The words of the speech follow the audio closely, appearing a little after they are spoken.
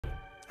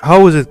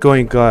How is it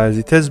going, guys?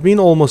 It has been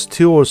almost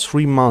 2 or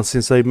 3 months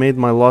since I made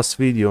my last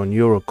video on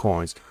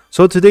Eurocoins.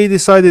 So today I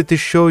decided to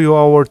show you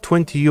our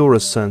 20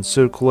 eurocents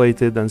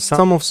circulated and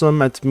some of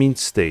them at mint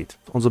state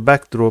on the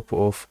backdrop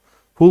of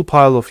full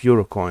pile of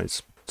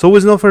Eurocoins. So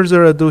with no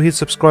further ado, hit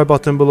subscribe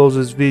button below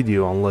this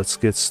video and let's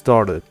get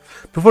started.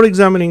 Before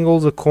examining all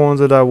the coins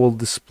that I will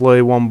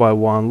display one by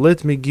one,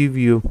 let me give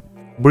you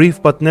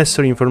brief but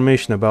necessary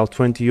information about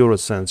 20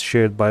 eurocents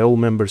shared by all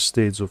member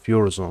states of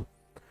Eurozone.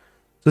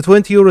 The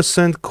 20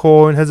 eurocent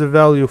coin has a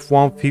value of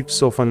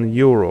 1/5 of an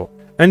euro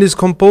and is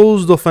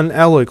composed of an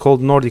alloy called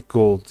Nordic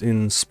gold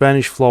in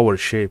Spanish flower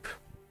shape.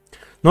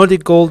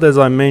 Nordic gold, as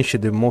I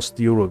mentioned in most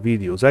euro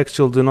videos,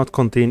 actually do not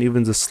contain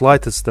even the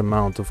slightest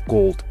amount of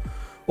gold.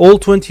 All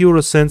 20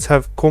 eurocents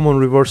have common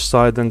reverse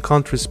side and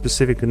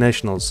country-specific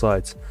national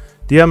sides.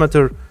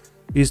 Diameter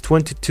is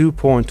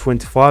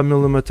 22.25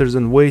 mm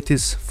and weight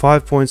is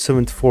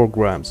 5.74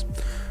 grams.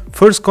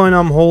 First coin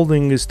I'm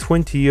holding is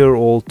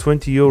 20-year-old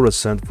 20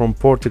 eurocent from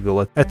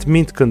Portugal at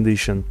mint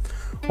condition.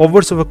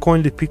 Obverse of a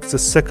coin depicts the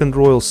second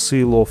royal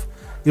seal of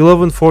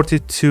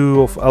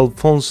 1142 of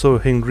Alfonso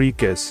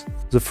Henriques,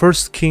 the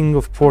first king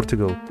of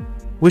Portugal,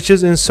 which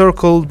is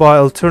encircled by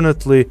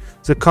alternately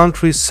the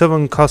country's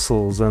 7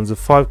 castles and the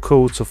 5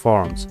 coats of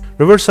arms.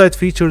 Reverse side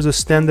features a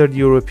standard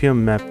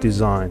European map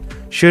design,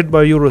 shared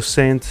by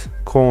eurocent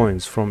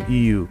coins from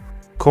EU.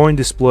 Coin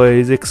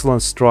displays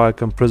excellent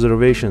strike and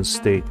preservation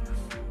state.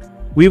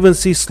 We even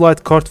see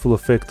slight cartful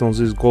effect on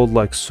these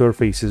gold-like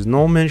surfaces,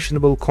 no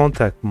mentionable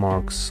contact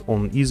marks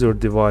on either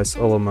device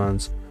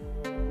elements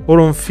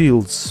or on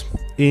fields.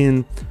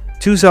 In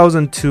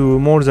 2002,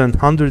 more than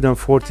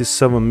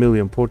 147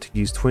 million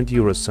Portuguese 20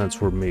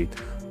 eurocents were made,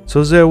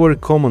 so they are very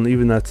common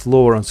even at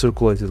lower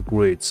uncirculated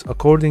grades.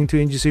 According to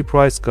NGC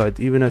price guide,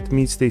 even at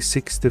mint state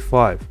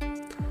 65,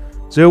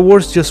 they are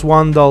worth just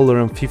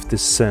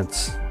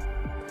 $1.50.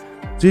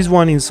 This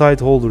one inside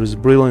holder is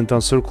brilliant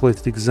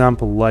uncirculated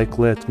example,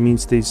 likely at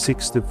mint state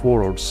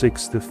 64 or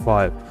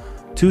 65.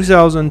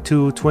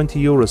 2002 20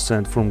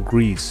 eurocent from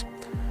Greece.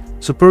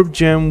 Superb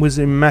gem with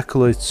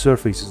immaculate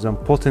surfaces and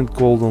potent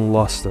golden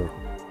luster.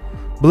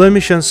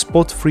 Blemish and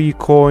spot-free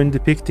coin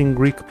depicting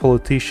Greek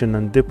politician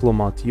and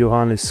diplomat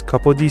Ioannis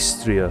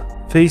Kapodistria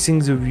facing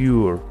the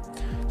viewer.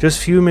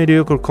 Just few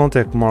mediocre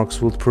contact marks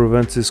will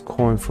prevent this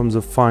coin from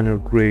the finer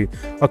grade.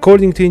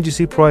 According to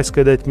NGC price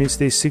guide at mint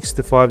state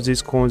 65,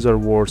 these coins are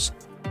worth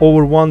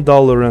over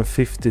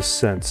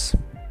 $1.50.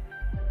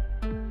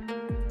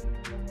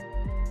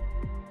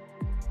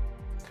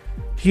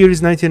 Here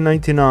is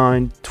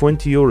 1999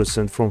 20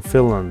 eurocent from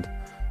Finland.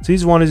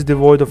 This one is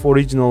devoid of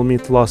original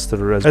mint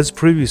luster as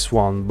previous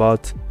one,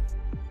 but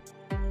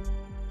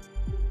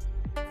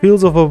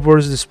fields of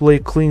obverse display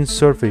clean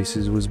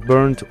surfaces with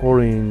burnt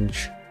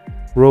orange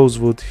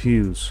rosewood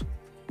hues.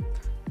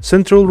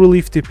 Central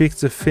relief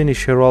depicts the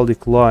Finnish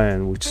heraldic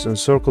lion, which is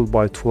encircled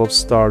by 12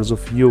 stars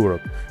of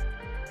Europe.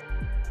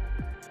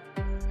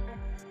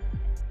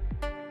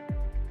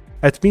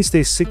 At mint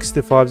state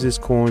 65, these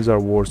coins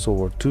are worth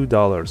over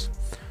 $2.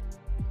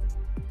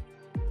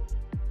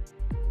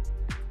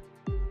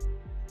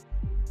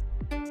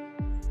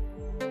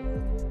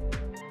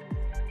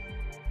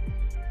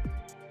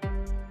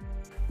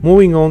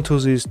 Moving on to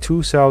this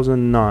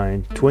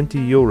 2009 20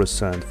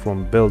 eurocent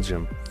from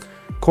Belgium.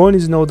 Coin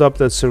is no doubt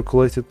at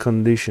circulated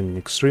condition,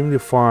 extremely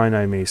fine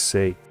I may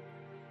say.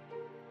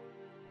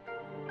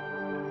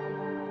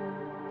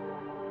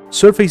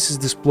 Surfaces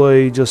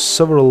display just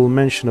several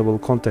mentionable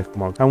contact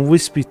marks and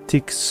wispy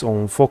ticks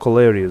on focal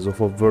areas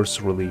of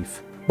obverse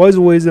relief. By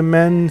the way, the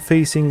man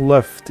facing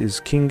left is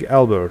King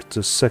Albert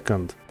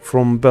II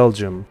from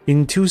Belgium.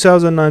 In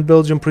 2009,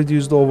 Belgium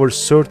produced over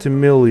 30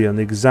 million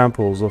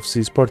examples of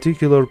this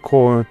particular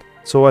coin,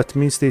 so at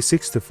mint state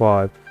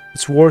 65,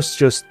 it's worth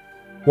just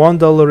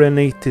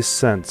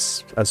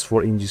 $1.80 as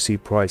for NGC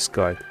price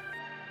guide.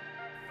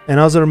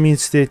 Another mint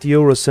state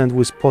eurocent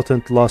with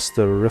potent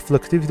luster.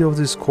 Reflectivity of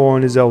this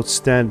coin is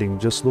outstanding,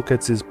 just look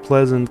at this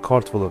pleasant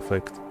cartful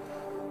effect.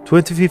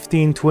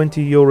 2015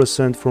 20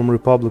 eurocent from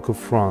Republic of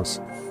France.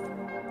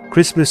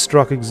 Crisply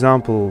struck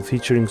example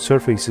featuring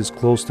surfaces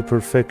close to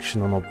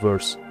perfection on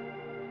obverse.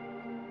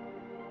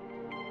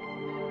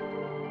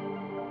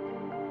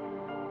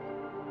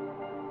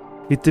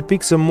 It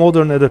depicts a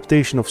modern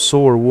adaptation of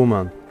Sower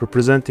woman,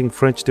 representing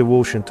French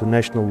devotion to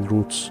national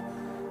roots,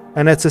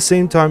 and at the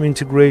same time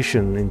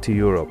integration into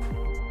Europe.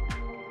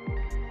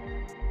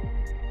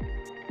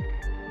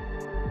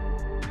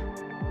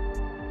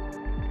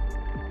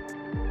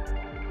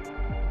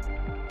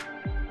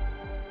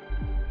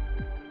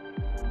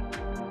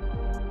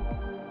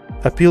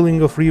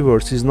 Appealing of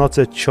reverse is not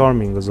that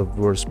charming as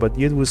obverse, but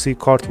yet we see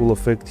cartwheel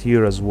effect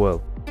here as well.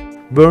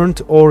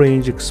 Burnt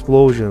orange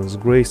explosions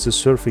grace the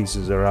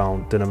surfaces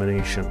around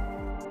denomination.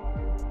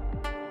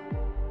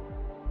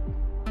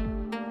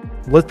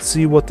 Let's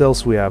see what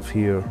else we have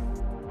here.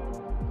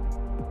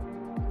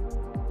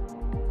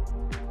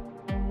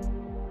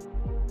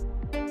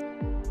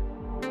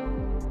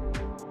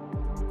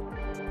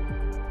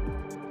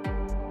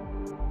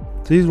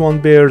 This one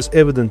bears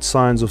evident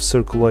signs of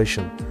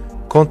circulation.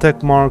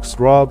 contact marks,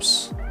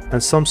 rubs,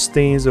 and some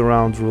stains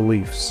around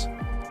reliefs.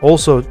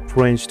 Also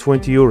range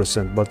 20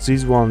 eurocent, but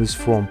this one is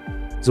from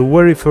the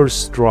very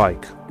first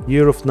strike,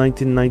 year of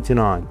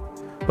 1999.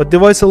 But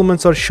device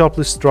elements are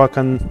sharply struck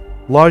and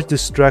large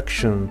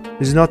distraction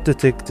is not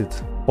detected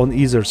on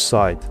either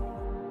side.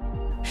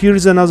 Here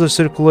is another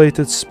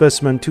circulated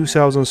specimen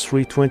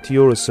 2003 20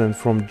 eurocent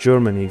from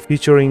Germany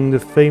featuring the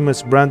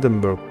famous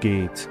Brandenburg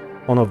Gate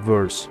on a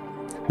verse,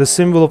 the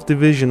symbol of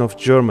division of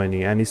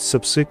Germany and its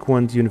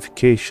subsequent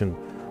unification,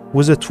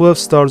 with the 12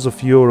 stars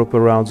of Europe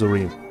around the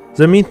rim.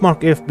 The mint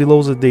mark F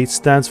below the date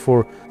stands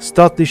for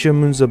Staatliche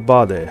Münze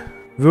Bade,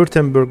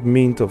 Württemberg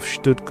Mint of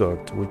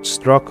Stuttgart, which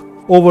struck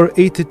over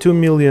 82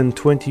 million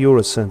 20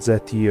 eurocents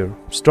that year.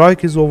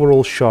 Strike is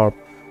overall sharp,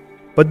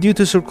 but due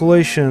to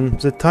circulation,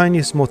 the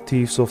tiniest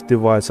motifs of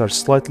device are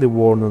slightly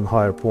worn on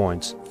higher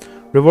points.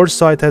 Reverse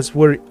side has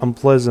very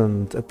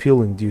unpleasant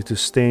appealing due to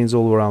stains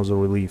all around the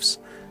reliefs.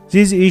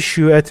 This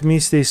issue at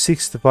mint state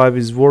 65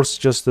 is worth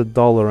just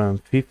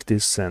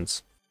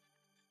 $1.50.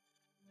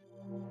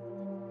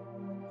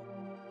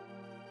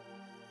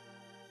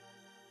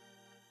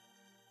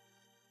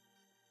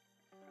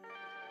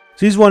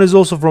 This one is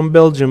also from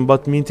Belgium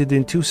but minted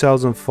in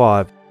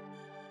 2005.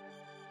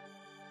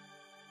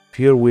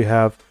 Here we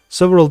have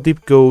several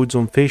deep godes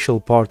on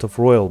facial part of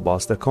royal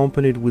bust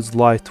accompanied with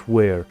light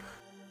wear.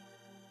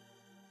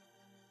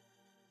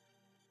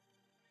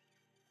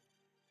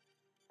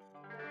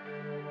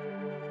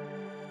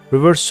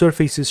 Reverse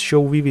surfaces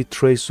show vivid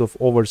traces of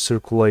over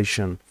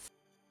circulation.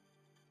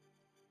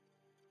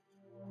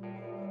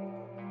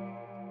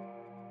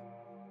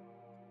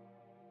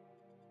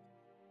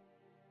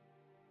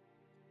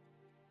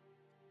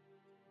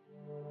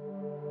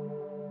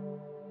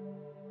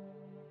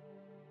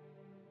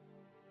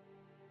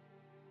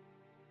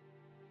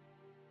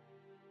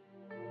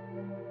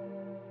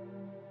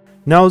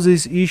 Now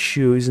this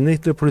issue is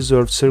neatly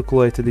preserved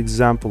circulated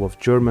example of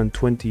German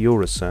 20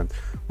 eurocent,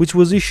 which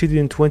was issued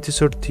in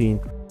 2013,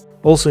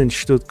 also in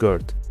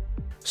Stuttgart.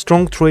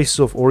 Strong traces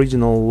of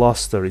original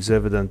luster is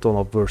evident on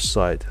obverse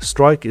side.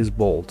 Strike is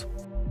bold.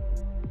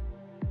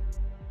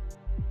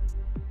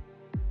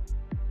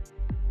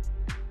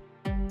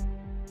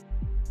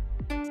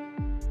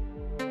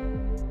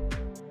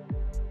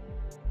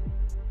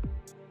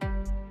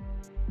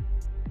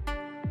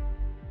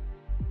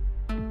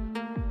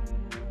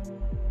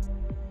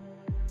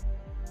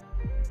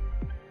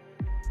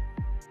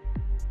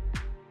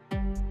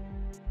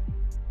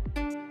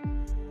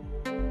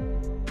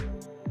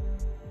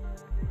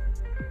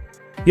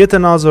 Yet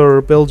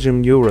another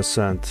Belgian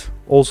eurocent,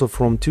 also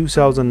from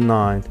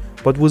 2009,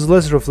 but with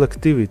less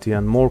reflectivity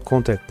and more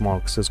contact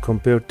marks as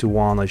compared to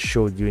one I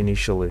showed you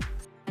initially.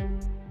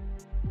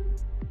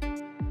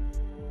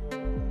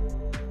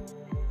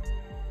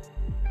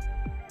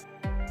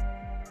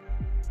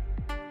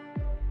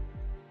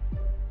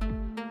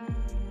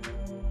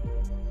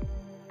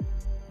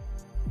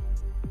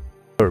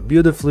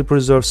 Beautifully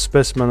preserved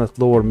specimen at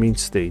lower mint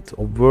state.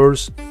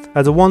 Obverse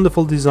had a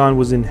wonderful design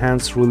with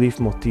enhanced relief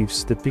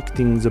motifs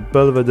depicting the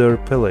Belvedere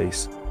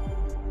Palace,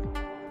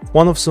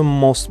 one of the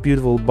most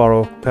beautiful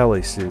Baroque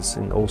palaces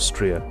in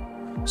Austria.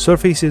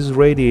 Surfaces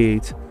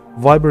radiate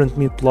vibrant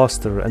mint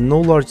luster and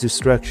no large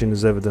distraction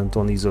is evident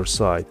on either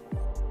side.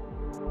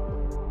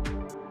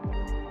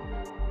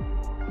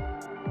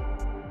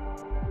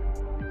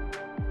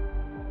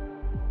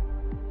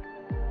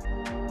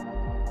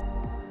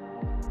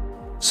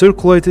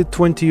 Circulated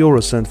 20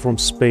 eurocent from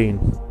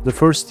Spain, the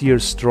first year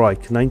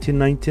strike,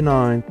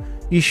 1999,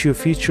 issue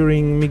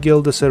featuring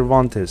Miguel de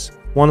Cervantes,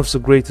 one of the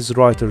greatest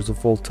writers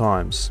of all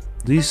times.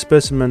 This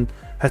specimen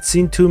had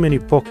seen too many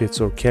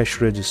pockets or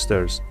cash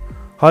registers.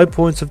 High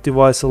points of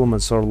device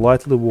elements are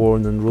lightly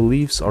worn and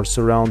reliefs are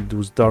surrounded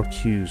with dark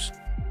hues.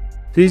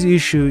 This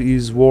issue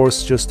is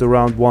worth just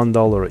around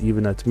 $1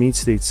 even at mint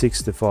state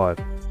 65.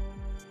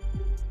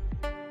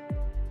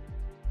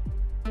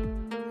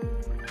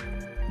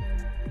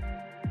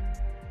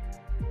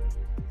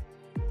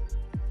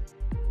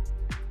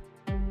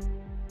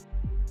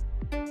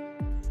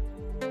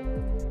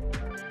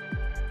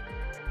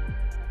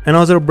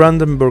 Another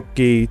Brandenburg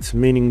Gate,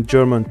 meaning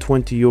German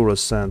 20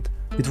 eurocent.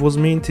 It was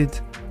minted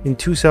in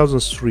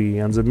 2003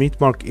 and the mint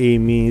mark A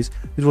means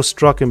it was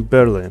struck in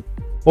Berlin.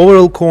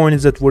 Overall coin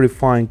is at very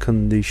fine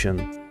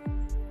condition.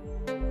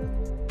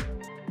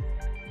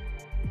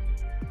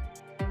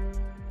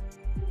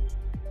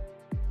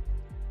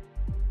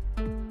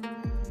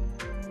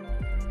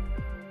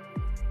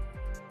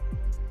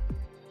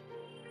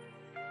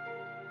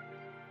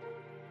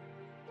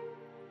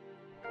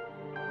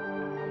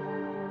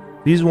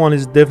 This one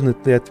is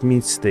definitely at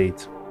mint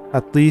state,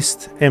 at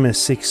least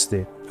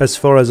MS60, as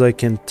far as I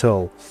can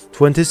tell.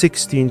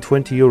 2016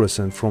 20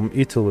 eurocent from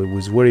Italy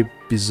with very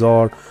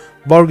bizarre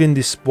bargain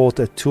this spot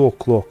at 2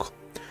 o'clock.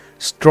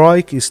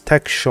 Strike is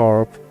tack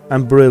sharp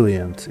and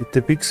brilliant. It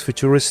depicts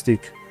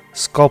futuristic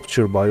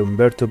sculpture by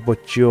Umberto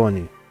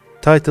Boccioni,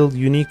 titled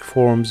Unique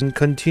Forms in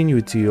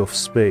Continuity of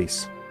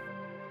Space.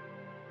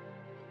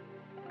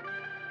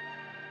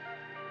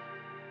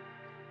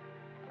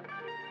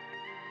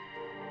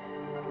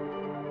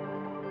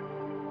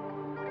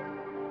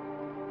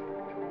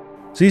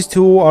 These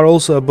two are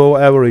also above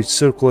average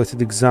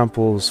circulated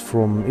examples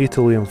from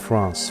Italy and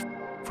France.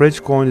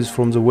 French coin is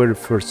from the very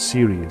first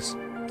series.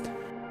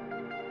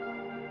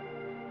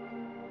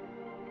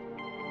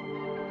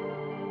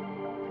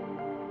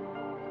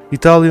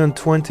 Italian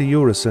 20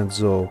 eurocents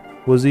though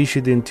was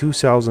issued in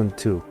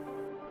 2002.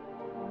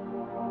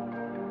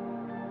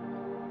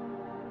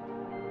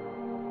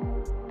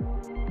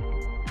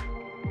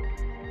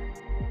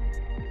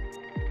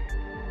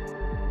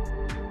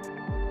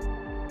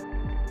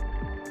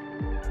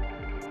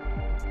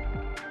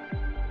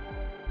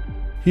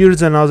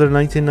 Here's another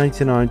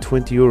 1999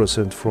 20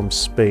 eurocent from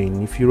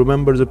Spain. If you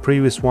remember, the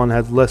previous one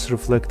had less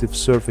reflective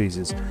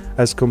surfaces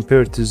as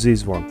compared to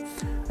this one,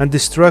 and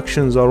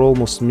distractions are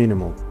almost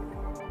minimal.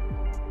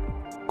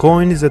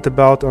 Coin is at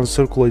about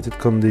uncirculated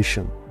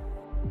condition.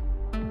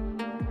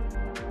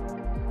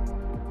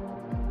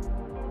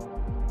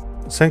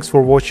 Thanks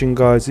for watching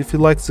guys. If you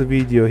liked the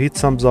video, hit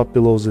thumbs up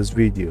below this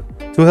video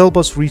to help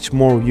us reach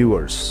more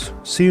viewers.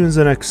 See you in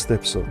the next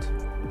episode.